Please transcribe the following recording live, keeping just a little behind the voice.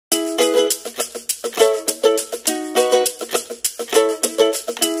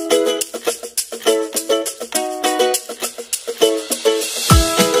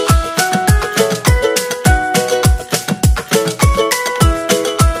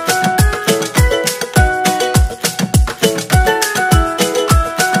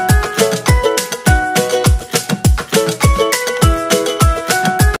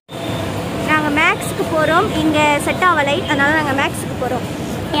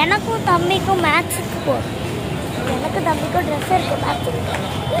எனக்கும் தம்பிக்கும் மேட்ச்சுக்கு போகிறோம். எனக்கு தம்பிக்கும் ட்ரெஸ் இருக்கு மேட்ச்சுக்கு.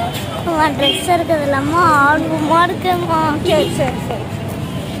 ட்ரெஸ் இருக்கிறது இல்லாமல் ஆர்வமா இருக்கேம்மா. சரி சரி சரி.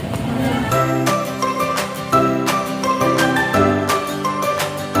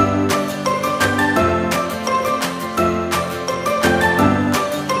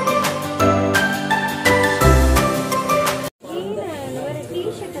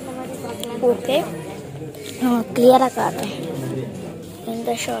 ஓகே, நான் கிளியராக காட்டுறேன்.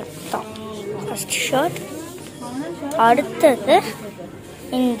 இந்த ஷர்ட் தான் ஃபஸ்ட் ஷர்ட். அடுத்தது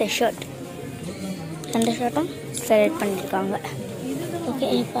இந்த ஷர்ட். அந்த ஷர்ட்டும் செலக்ட் பண்ணியிருக்காங்க. ஓகே,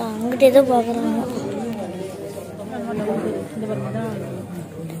 இப்போ அங்கிட்ட எதோ பார்க்குறாங்க.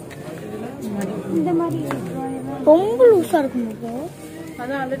 இந்த மாதிரி ரொம்ப லூஸாக இருக்கும்போது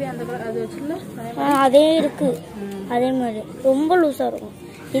அதே இருக்கு. அதே மாதிரி ரொம்ப லூஸாக இருக்கும்.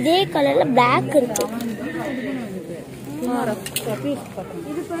 இதே கலரில் பிளாக் இருக்கு.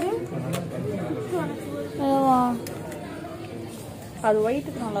 அது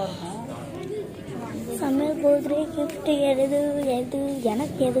ஒயிட்டுக்கு நல்லா இருக்கும். சமையல் பர்த்டே கிஃப்ட் எது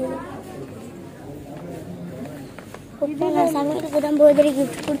எனக்கு எது? நான் சமையலுக்கு தான் பர்த்டே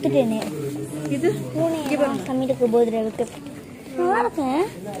கிஃப்ட் கொடுத்துட்டேனே. இது சமையலுக்கு பர்த்டே கிஃப்ட் நல்லா இருக்கேன்.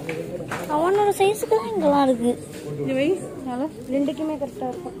 அவனோட சைஸுக்கு தான் இங்கெல்லாம் இருக்கு. ரெண்டுக்குமே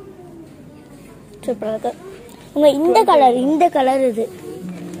கரெக்டாக இருக்கும். சூப்பராக இருக்கு. இந்த கலர் இது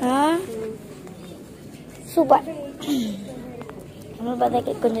சூப்பர். நம்ம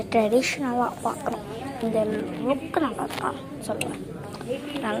பார்த்தா கொஞ்சம் ட்ரெடிஷ்னலாக பார்க்குறோம். இந்த லுக்கு நல்லா இருக்கான் சொல்லுவேன்.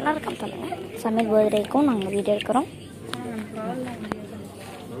 நல்லா இருக்கான்னு சொல்லுங்கள். சமையல் பர்த்டேக்கும் நாங்கள் வீடியோ எடுக்கிறோம்.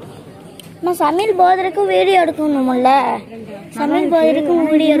 நான் சமையல் பர்த்டேக்கும் வீடியோ எடுக்கணும்ல. சமையல் பர்த்டேக்கும்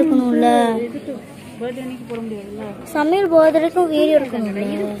வீடியோ எடுக்கணும்ல. சமையல் பர்த்டேக்கும் வீடியோ எடுக்கணும்ல.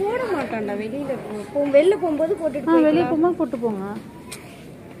 போட மாட்டான்டா. வெளில போகும்போது போட்டுட்டு வெளியே போகும்போது போட்டு போங்க.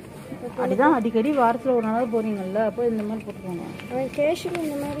 அப்படிதான் அடிக்கடி வாரத்தில் ஒரு நாள் போறீங்கல்ல, அப்போ இந்த மாதிரி போட்டு போங்க. கேஷுவல்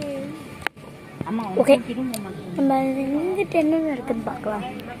இந்த மாதிரி. ஓகே, நம்ம இங்கிட்ட என்னென்ன இருக்குன்னு பார்க்கலாம்.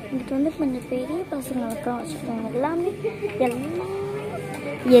 இங்கிட்ட வந்து கொஞ்சம் பெரிய பசங்களுக்கும் வச்சுருக்கோங்க.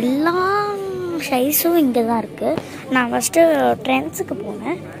 எல்லா சைஸும் இங்கே தான் இருக்குது. நான் ஃபஸ்ட்டு ட்ரெண்ட்ஸுக்கு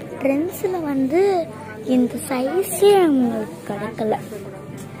போனேன். ட்ரெண்ட்ஸில் வந்து இந்த சைஸே அவங்களுக்கு கிடைக்கல.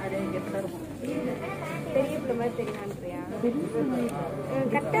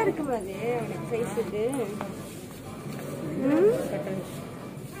 கரெக்டாக இருக்குமா அது அவனுக்கு சைஸுக்கு?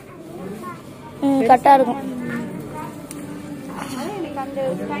 கரெக்டாக இருக்கும். எனக்கு அந்த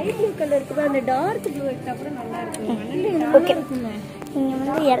ஸ்கை ப்ளூ கலர் இருக்குது, அந்த டார்க் ப்ளூ எடுத்தால் கூட நல்லா இருக்கும். ஓகே, இங்கே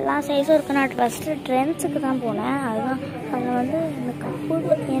வந்து எல்லா சைஸும் இருக்குது. நான் ஃபஸ்ட்டு ட்ரெண்ட்ஸுக்கு தான் போனேன். அதுதான் அதில் வந்து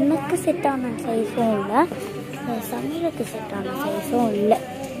எனக்கு செட் ஆன சைஸும் இல்லை, சமையலுக்கு செட் ஆன சைஸும் இல்லை.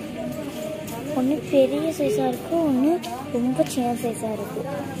 ஒன்று பெரிய சைஸாக இருக்குது, ஒன்று ரொம்ப சின்ன சைஸாக இருக்குது.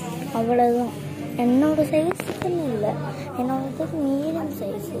 அவ்வளோதான். என்னோடய சைஸுக்குன்னு இல்லை, என்னோடது மீடியம்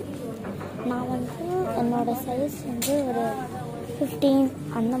சைஸு. நான் வந்து என்னோடய சைஸ் வந்து ஒரு 15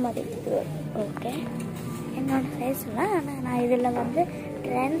 அந்த மாதிரி இருக்குது. ஓகே, என்னோடய சைஸில். ஆனால் நான் இதில் வந்து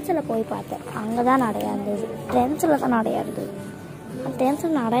ட்ரெண்ட்ஸில் போய் பார்த்தேன். அங்கே தான் நிறையா இருந்தது. ட்ரெண்ட்ஸில் தான் நிறையா இருந்தது.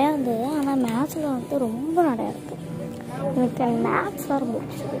 ட்ரெண்ட்ஸில் நிறையா இருந்தது. ஆனால் மேட்ச்சில் வந்து ரொம்ப நிறையா இருக்குது. எனக்கு மேத்ஸ் தான் ரொம்ப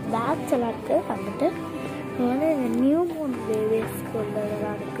பிடிச்சது. பேக்ஸ் எல்லாம் இருக்குது. வந்துட்டு இது வந்து இந்த நியூ போர்ன் பேபிஸ்க்கு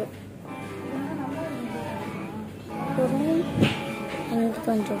உள்ளதெல்லாம் இருக்குது. எனக்கு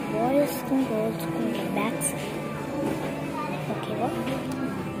கொஞ்சம் பாய்ஸ்க்கும் கேர்ள்ஸ்க்கும் உள்ள பேக்ஸ். ஓகேவா?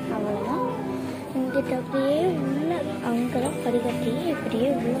 அவ்வளோதான். இங்கிட்ட அப்படியே உள்ள அங்கே தான் படிக்கட்டி இப்படியே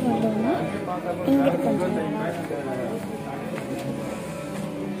உள்ளே வந்தோம்னா இங்கிட்ட கொஞ்சம் நல்லா இருக்குது.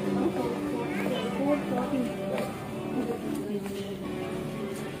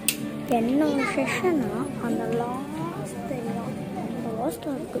 என்னோட செஷனாக அந்த லாஸ்ட்டாக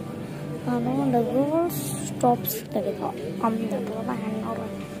இருக்குது. அதுவும் அந்த கேர்ள்ஸ் டாப்ஸ் கிடைக்கும். அந்த இடத்துல தான் என்னோட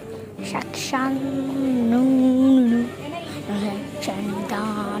செக்ஷன்.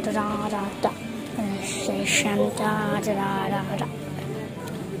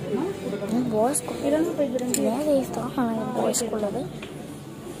 பாய்ஸ் ஸ்கூல் ஏன் வயசு தான் ஆனால் பாய்ஸ் ஸ்கூல் அது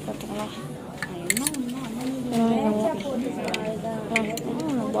பார்த்தீங்களா?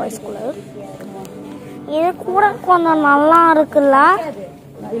 பாய்ஸ் ஸ்கூலு இது கூட கொஞ்சம் நல்லா இருக்குல்ல.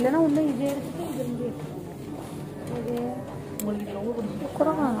 இல்லைன்னா ஒன்றும் இது கூட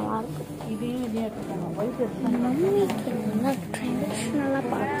நல்லா இருக்கு. இதையும் இதையும் எடுத்துக்காங்க. மம்மிக்கு நல்லா ட்ரெடிஷ்னலாக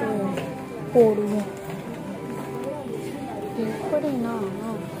பார்த்து போடுவோம். எப்படின்னா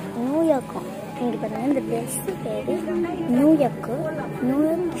நியூயார்க்கும் இங்கே பாருங்கள். இந்த ட்ரெஸ்ஸு பேர் நியூயார்க்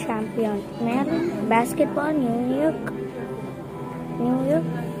சாம்பியன் மேலே பேஸ்கெட் பால் நியூயார்க்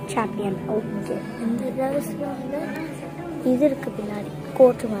சாம்பியன். ஓகே, இந்த ட்ரெஸ்ஸில் வந்து இது இருக்குது பின்னாடி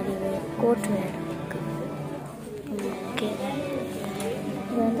கோட்டு மாதிரி கோட்டு வேறு இருக்குது. ஓகே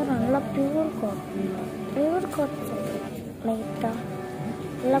இது வந்து நல்லா பியூர் காட்டன் லைட்டாக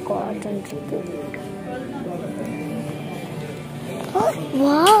நல்லா காட்டன் இருக்குது.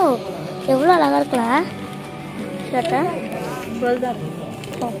 வாவ் எவ்வளோ அழகாக இருக்குல்ல ஷர்ட்டை.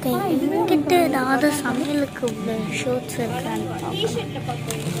 ஓகே இங்கிட்ட ஏதாவது சமையலுக்கு உள்ள ஷர்ட்ஸ் இருக்கான்னு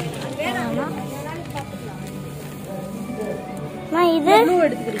இது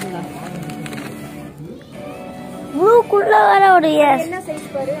ப்ளூக்குள்ள வர ஒரு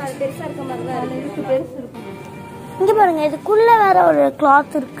இங்க பாருங்க இதுக்குள்ள வேற ஒரு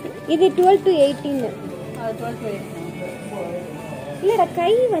கிளாத் இருக்கு. இது 12 to 18. இல்லடா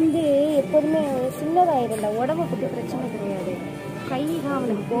கை வந்து எப்போதுமே சின்னதாயிருந்தா உடம்பு பத்தி பிரச்சனை கிடையாது. கை தான்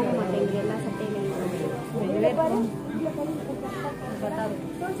அவனுக்கு போக மாட்டேங்குது எல்லா சட்டையிலையும்.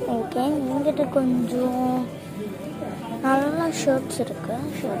 ஓகே இங்கிட்ட கொஞ்சம் நல்லா ஷர்ட்ஸ் இருக்கு.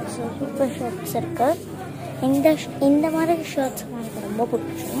 சூப்பர் ஷர்ட்ஸ் இருக்கு. இந்த மாதிரி ஷர்ட்ஸ் எனக்கு ரொம்ப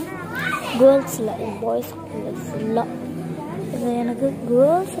பிடிக்கும். கேர்ள்ஸில் பாய்ஸ்குள்ள ஃபுல்லாக இது எனக்கு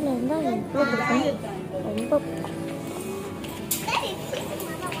கேர்ள்ஸில் இருந்தால் எவ்வளோ பிடிக்கும், ரொம்ப பிடிக்கும்.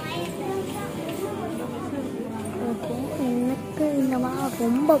 ஓகே எனக்கு இந்த மாதிரி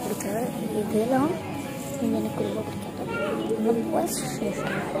ரொம்ப பிடிச்சது இதெல்லாம் எனக்கு ரொம்ப பிடிக்காது. பாய்ஸ்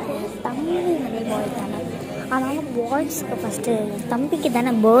தம்பி நிறைய பாய் தானே, அதனால் பாய்ஸ்க்கு ஃபஸ்ட்டு என் தம்பிக்கு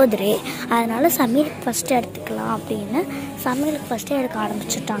தானே பர்த்டே, அதனால் சமையலுக்கு ஃபஸ்ட்டு எடுத்துக்கலாம் அப்படின்னு சமையலுக்கு ஃபஸ்ட்டு எடுக்க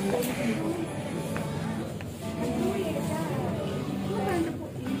ஆரம்பிச்சுட்டாங்க.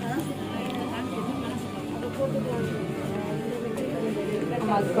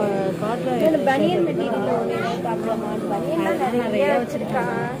 பனியன் மெட்டீரியல் நிறைய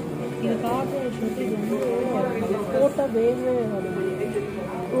வச்சிருக்கான்.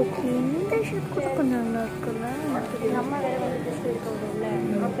 ஓகே இந்த ஷர்ட் கூட கொஞ்சம் நல்லா இருக்குல்ல. நம்ம வேற வந்து ட்ரெஸ் எடுக்கல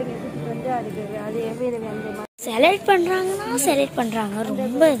அப்படிங்க வந்து அதுக்கு அது அந்த செலக்ட் பண்ணுறாங்க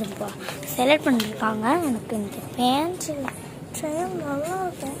ரொம்ப இதுப்பா செலக்ட் பண்ணியிருக்காங்க. எனக்கு இந்த பேண்ட் ட்ரெயின் நல்லா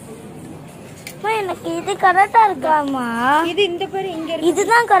இருக்கும். எனக்கு இது கரெக்டாக இருக்காமா? இது இந்த பேர் இங்கே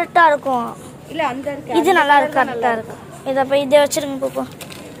இதுதான் கரெக்டாக இருக்கும். இல்லை அந்த இருக்கு இது நல்லா இருக்கு, கரெக்டாக இருக்கும். இதை போய் இதை வச்சுருங்க பாப்பா.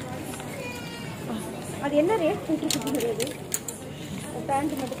 அது என்ன ரேட் போட்டுருக்குது?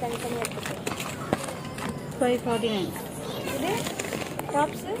 பேண்ட் மட்டும் தனித்தனியாக இருக்குது. 549. இது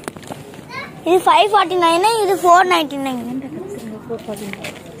டாப்ஸு இது 549, இது 499.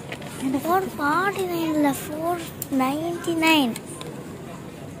 449 இல்லை 499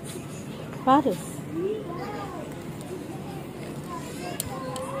 பாரு.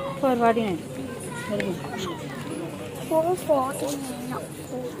 449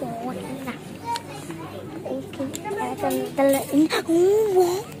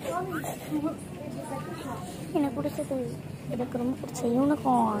 எனக்கு பிடிச்சது எனக்கு ரொம்ப பிடிச்ச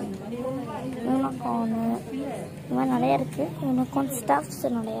யூனிகார்னு இந்த மாதிரி நிறையா இருக்குது. யூனிகார்ன் ஸ்டஃப்ஸ்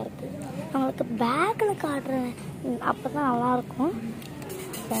நிறையா இருக்குது. அவங்களுக்கு பேக்கில் காட்டுறேன் அப்போ தான் நல்லாயிருக்கும்,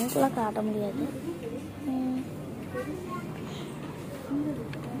 ஃப்ரண்ட்லாம் காட்ட முடியாது.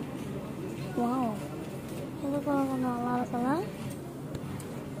 வாவ் இது கொஞ்சம் நல்லா இருக்குல்ல.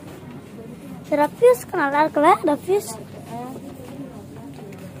 ரஃப்யூஸ்க்கு நல்லா இருக்குல்ல. ரஃப்யூஸ்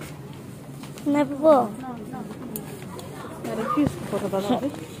இப்போ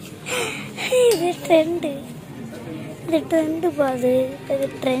இது ட்ரெண்டு பாது. இது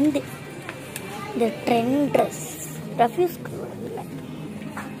ட்ரெண்ட் ட்ரெஸ் ரஃப்யூஸ்க்கு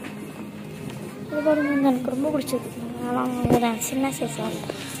இது பாருங்க. எனக்கு ரொம்ப பிடிச்சது. அதெல்லாம் சின்ன சைஸ்லாம்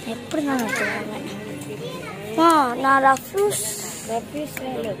எப்படி தான் எடுத்துவாங்க. நான் ரஃப்யூஸ்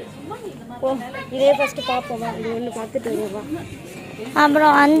உள்ளது. ஓ இதே ஃபஸ்ட்டு பார்ப்போமா? இது ஒன்று பார்த்துட்டு வருவா.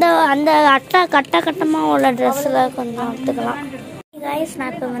 அப்புறம் அந்த அந்த கட்டமாக உள்ள ட்ரெஸ்ஸில் கொஞ்சம் எடுத்துக்கலாம். கைஸ்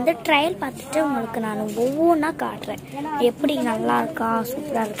நான் இப்போ வந்து ட்ரையல் பார்த்துட்டு உங்களுக்கு நான் ஒவ்வொன்றா காட்டுறேன் எப்படி நல்லா இருக்கா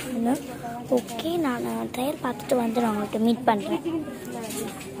சூப்பராக இருக்குன்னு. ஓகே நான் ட்ரையல் பார்த்துட்டு வந்து நான் உங்களுக்கு மீட் பண்ணுறேன்.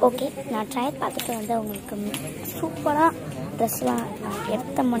 ஓகே நான் ட்ரையல் பார்த்துட்டு வந்து உங்களுக்கு சூப்பராக ட்ரெஸ்லாம் நான்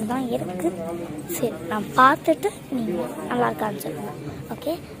எடுத்த மாதிரி தான் இருக்குது. சரி நான் பார்த்துட்டு நீங்கள் நல்லா இருக்கான்னு சொல்லுங்கள்.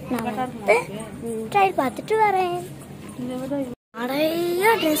 ஓகே நான் வந்து ட்ரையல் பார்த்துட்டு வரேன். நிறைய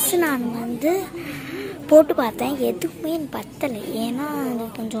ட்ரெஸ்ஸு நான் வந்து போட்டு பார்த்தேன், எதுவுமே எனக்கு பத்தலை. ஏன்னா அது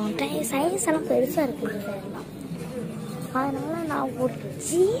கொஞ்சம் சைஸ் எல்லாம் பெருசாக இருக்குது எல்லாம். அதனால் நான் ஒரு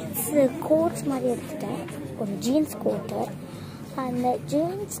ஜீன்ஸ் கோட்ஸ் மாதிரி எடுத்துட்டேன், ஒரு ஜீன்ஸ் கோட்டு. அந்த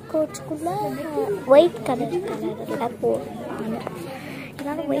ஜீன்ஸ் கோட்ஸ்குள்ளே ஒயிட் கலரில் போடுறாங்க.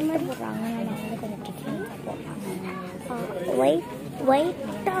 இதனால் ஒயிட்டாக போடுறாங்க, நான் வந்து கொஞ்சம் டிஃப்ரெண்ட்டாக போடுறாங்க.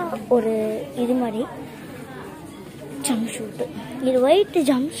 ஒயிட்டாக ஒரு இது மாதிரி ஜம்ப் ஷூட்டு. இது ஒயிட்டு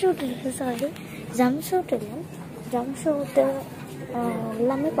ஜம்ப் ஷூட் இல்லை, சாரி ஜம்ப் ஷூட் இல்லை, ஜம்ப் ஷூட்டு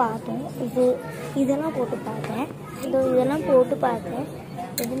எல்லாமே பார்த்தோம். இதெல்லாம் போட்டு பார்த்தேன். இதெல்லாம் போட்டு பார்த்தேன்.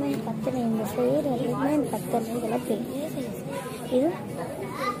 எதுவுமே எனக்கு பத்தலை. இந்த சைடு எதுவுமே எனக்கு பத்தலை. இதெல்லாம் பெரிய சைஸ். இது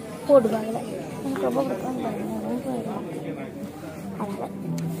போடுவாங்க. எனக்கு ரொம்ப பிடிக்கும். அதனால்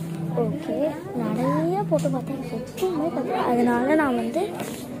ஓகே நிறைய போட்டு பார்த்தேன். எனக்கு எதுவுமே பத்தலை. அதனால நான் வந்து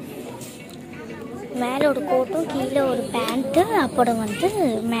மேலே ஒரு கோட்டும் கீழே ஒரு பேண்ட்டு அப்புறம் வந்து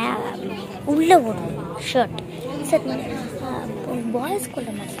உள்ளே ஒரு ஷர்ட் பாய்ஸ் கூட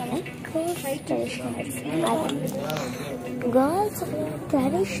மாட்டேன். கேர்ள்ஸ்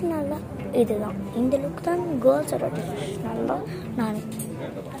ட்ரெடிஷ்னலாக இதுதான். இந்த லுக் தான் கேர்ள்ஸோட ட்ரெடிஷ்னலாக நான்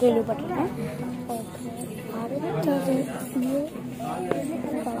கேள்விப்பட்டிருக்கேன். ஓகே அடுத்தது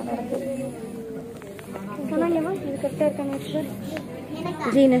சொன்னாலேமா இது கரெக்டாக இருக்காங்க.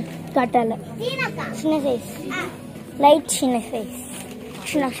 ஜீனு கட்டால சின்ன சைஸ் லைட் சின்ன சைஸ்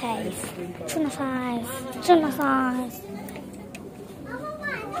சின்ன சைஸ் சின்ன சைஸ் சின்ன சைஸ்.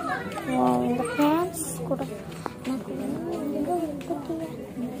 இந்த பேண்ட்ஸ் கூட எனக்கு போட்டு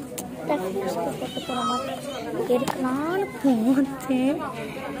போகிற மாதிரி எடுக்கலான்னு போத்தேன்.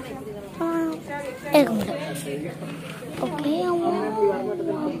 எடுக்க முடியும். ஓகே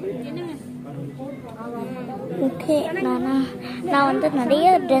ஓகே நான் வந்து நிறைய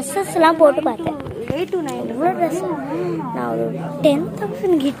ட்ரெஸ்ஸஸ்லாம் போட்டு பார்த்தேன். 8 to 9 எவ்வளோ ட்ரெஸ்ஸு நான் ஒரு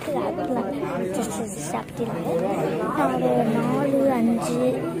 10,000 கிட்ட ஆகலாம். ட்ரெஸ்ஸஸ் அப்படிலாம் நான் ஒரு 4,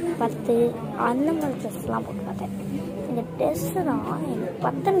 5, 10 அந்த மாதிரி ட்ரெஸ்லாம் போட்டு பார்த்தேன். இந்த ட்ரெஸ்ஸு தான் எனக்கு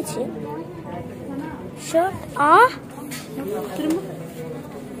பத்துனுச்சு. ஷர்ட் திரும்ப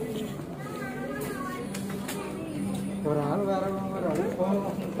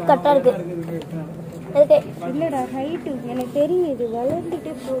கரெக்டாக இருக்கு. இல்லைடா ஹைட்டு எனக்கு தெரியும். இது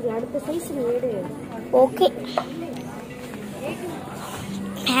வளர்ந்துட்டே போகுது. அடுத்த சைஸில் வேடு. ஓகே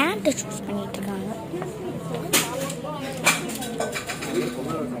பேண்ட்டை சூஸ் பண்ணிட்டு இருக்காங்க.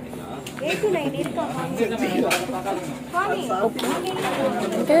 8 to 9 இருக்காங்க. ஓகே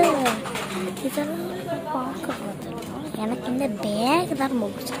இதெல்லாம் பார்க்க பார்த்தோம். எனக்கு இந்த பேக் தான் ரொம்ப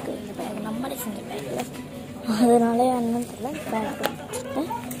பிடிச்சிருக்கு. இந்த பேக் நம்மளே செஞ்ச பேக்கில். அதனாலே என்னன்னு தெரியல பேக் பிடிச்சிருக்கேன்.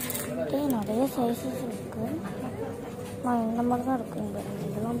 ஓகே நிறைய சைஸஸ் இருக்குது. நான் இந்த மாதிரி தான் இருக்குங்க.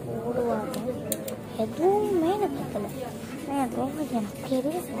 இதெல்லாம் போடுவாங்க. எதுவுமே எனக்கு பத்தலை. எதுவும் எனக்கு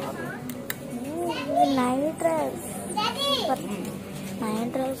தெரியல. நைட்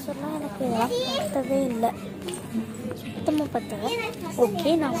ட்ரெஸ் எல்லாம் எனக்கு இதெல்லாம் பத்தவே இல்லை. சுத்தமாக பத்தலை.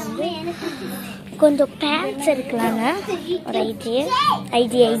 ஓகே நான் வந்து கொஞ்சம் பேண்ட்ஸ் எடுக்கலாங்க. ஒரு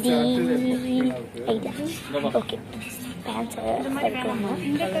ஐடியா ஓகே பேண்ட்ஸ் எடுக்கலாங்க.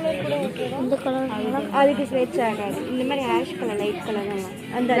 இந்த கலர் அதுக்கு ஸ்வெட்ஸ் ஆகாது. இந்த மாதிரி ஆஷ் கலர் லைட் கலர் தான்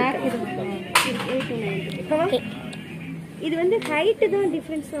அந்த ஓகே. இது வந்து ஹைட்டு தான்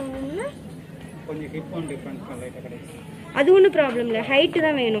டிஃப்ரென்ஸ் ஆகும்ல. கொஞ்சம் ஹிப் ஒன் டிஃப்ரென்ஸ் லைட்டாக கிடைக்கும். அது ஒன்றும் ப்ராப்ளம் இல்லை. ஹைட்டு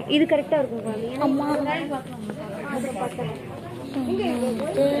தான் வேணும். இது கரெக்டாக இருக்கும். அம்மா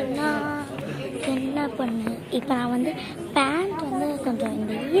என்ன பண்ணு. இப்போ நான் வந்து பேண்ட் வந்து கொஞ்சம்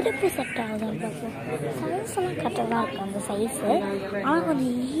இந்த இடுப்பு செட் ஆகுதுன்னு பார்ப்போம். சைஸ்லாம் கரெக்டாக தான் இருக்குது அந்த சைஸு. ஆனால்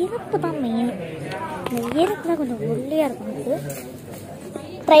கொஞ்சம் இடுப்பு தான் மெயின். இந்த இடுப்பு தான் கொஞ்சம் ஒல்லியாக இருக்கும். இது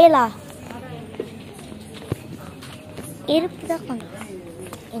ட்ரையலா இடுப்பு தான் கொஞ்சம்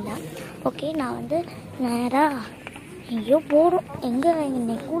இதான். ஓகே நான் வந்து நேராக எங்கேயோ போகிறோம். எங்கே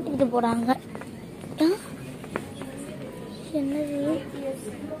என்னை கூட்டிகிட்டு போகிறாங்க. என்னது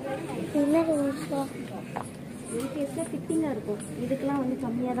ஃபிட்டிங்காக இருக்கும். இதுக்கெல்லாம் வந்து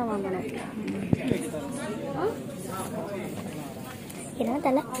கம்மியாக தான் வாங்கணும். இதெல்லாம்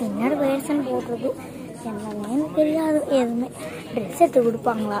தலை பின்னாடி வேர்சன் போடுறது என்னன்னு தெரியாது. எதுவுமே ட்ரெஸ் எடுத்து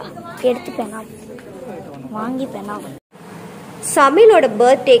கொடுப்பாங்களா? எடுத்துப்பேனா வாங்கிப்பேனா? சமையலோட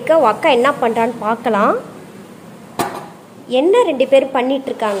பர்த்டேக்கு அக்கா என்ன பண்ணுறான்னு பார்க்கலாம். என்ன 2 பேரும்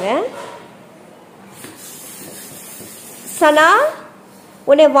பண்ணிகிட்ருக்காங்க. சனா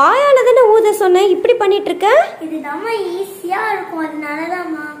உன்னை வாயால் தானே ஊத சொன்னேன். இப்படி பண்ணிகிட்ருக்க. இது நம்ம ஈஸியாக இருக்கும்.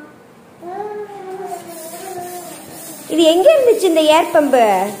 அதனாலதாம்மா. இது எங்கே இருந்துச்சு? இந்த ஏர் பம்பு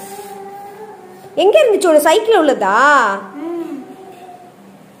எங்கே இருந்துச்சு? உன சைக்கிள் உள்ளதா?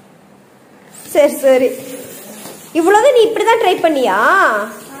 சரி சரி. இவ்வளோதான் நீ இப்படி தான் ட்ரை பண்ணியா?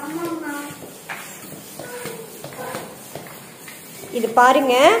 இது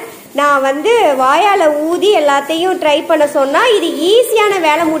பாருங்க, நான் வந்து வாயால் ஊதி எல்லாத்தையும் ட்ரை பண்ண சொன்னால் இது ஈஸியான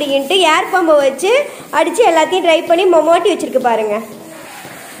வேலை முடியுன்ட்டு ஏர் பம்பை வச்சு அடித்து எல்லாத்தையும் ட்ரை பண்ணி மொமாட்டி வச்சுருக்கு பாருங்க.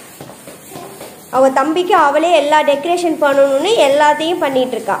 அவள் தம்பிக்கு அவளே எல்லா டெக்கரேஷன் பண்ணணும்னு எல்லாத்தையும்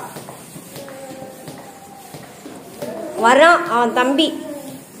பண்ணிட்டு இருக்கா. வரான் அவன் தம்பி.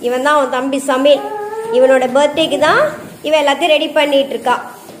 இவன் தான் அவன் தம்பி சமையல். இவனோட பர்த்டேக்கு தான் இவன் எல்லாத்தையும் ரெடி பண்ணிட்டு இருக்கா.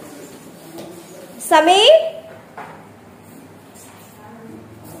 சமையல்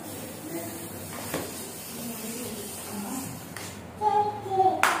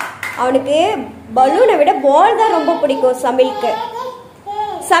அவனுக்கு பலூனை விட பால் தான் ரொம்ப பிடிக்கும் சமீலுக்கு.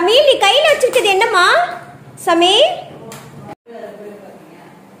 சமீல் நீ கையில வச்சிருக்கிறது என்னம்மா? சமீல்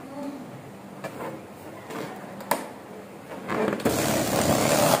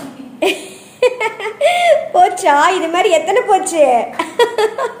போச்சா? இது மாதிரி எத்தனை போச்சு?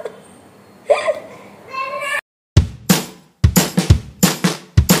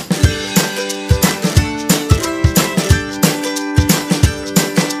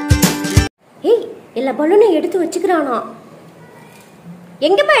 ஏய், எல்லா பலூனையும் எடுத்து வச்சுக்கிறானா?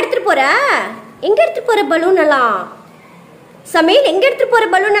 எங்கம்மா எடுத்துட்டு போற? எங்க எடுத்துட்டு போற பலூன் எல்லாம்? சமீல் எங்க எடுத்துட்டு போற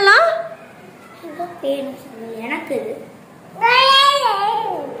பலூன் எல்லாம்? எனக்கு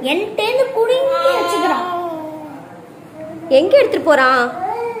என்கிட்ட குடுங்கி வச்சுக்கிறான். எங்க எடுத்துட்டு போறான்?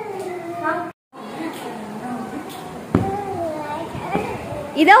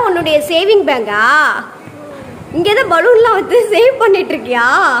 இதான் உன்னுடைய சேவிங் பேங்கா? இங்கதான் பலூன்லாம் வந்து சேவ் பண்ணிட்டு இருக்கியா?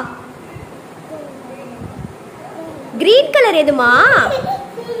 கிரீன் கலர் எதுமா?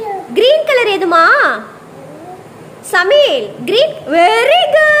 கிரீன் கலர் எதுமா? Sameel green. Very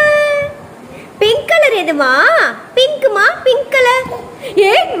good. Pink colour எதுமா? பிங்க்மா? Pink colour.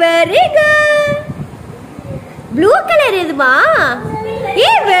 ஏ வெரி குட். ப்ளூ கலர் எதுமா? ஏ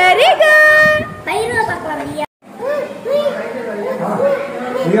வெரி குட். பைரவ பார்க்கலாம் ஐயா.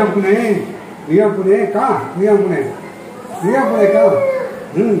 रिया पुणे का रिया पुणे का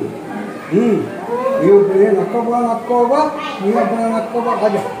रिया पुणे नक्कोबा रिया पुणे नक्कोबा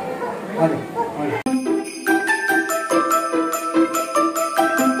आजा आजा आजा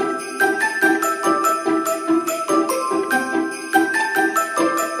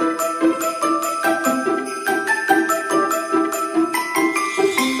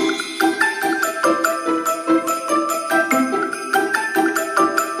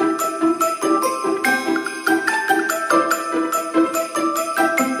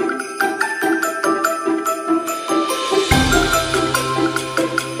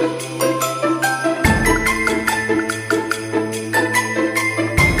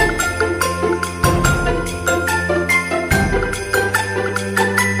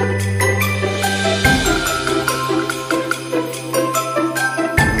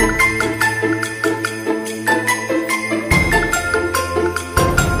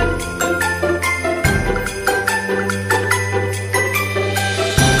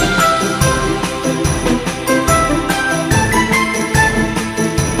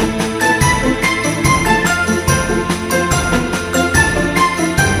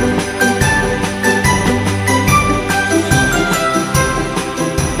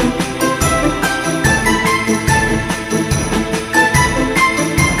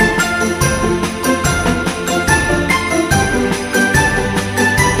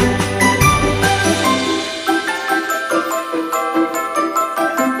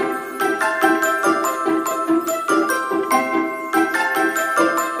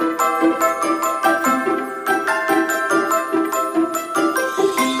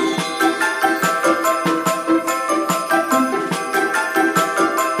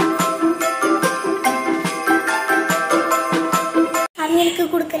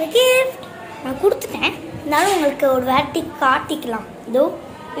கொடுக்குற கிஃப்ட் நான் கொடுத்துட்டேன். இருந்தாலும் உங்களுக்கு ஒரு வாட்டி காட்டிக்கலாம். இதோ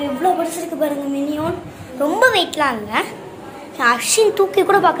இவ்வளோ பிடிச்சிருக்கு பாருங்க. மினியோன் ரொம்ப வெயிட்லாம் இல்லை. அஸ்வின் தூக்கி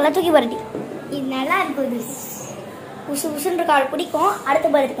கூட பார்க்கல. தூக்கி பாருடி. இது நல்லா இருக்குது. புசு புசுன்ற கால் பிடிக்கும். அடுத்த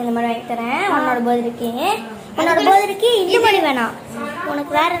பர்த்டேக்கு இந்த மாதிரி வாங்கி தரேன். உன்னோட பர்த்டேக்கு இந்த மாதிரி வேணாம்.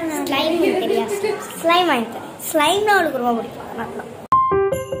 உனக்கு வேற என்ன ஸ்லைம் தெரியாது. ஸ்லைம் வாங்கி தரேன். ஸ்லைம்னா அவளுக்கு ரொம்ப பிடிக்கும். நல்லா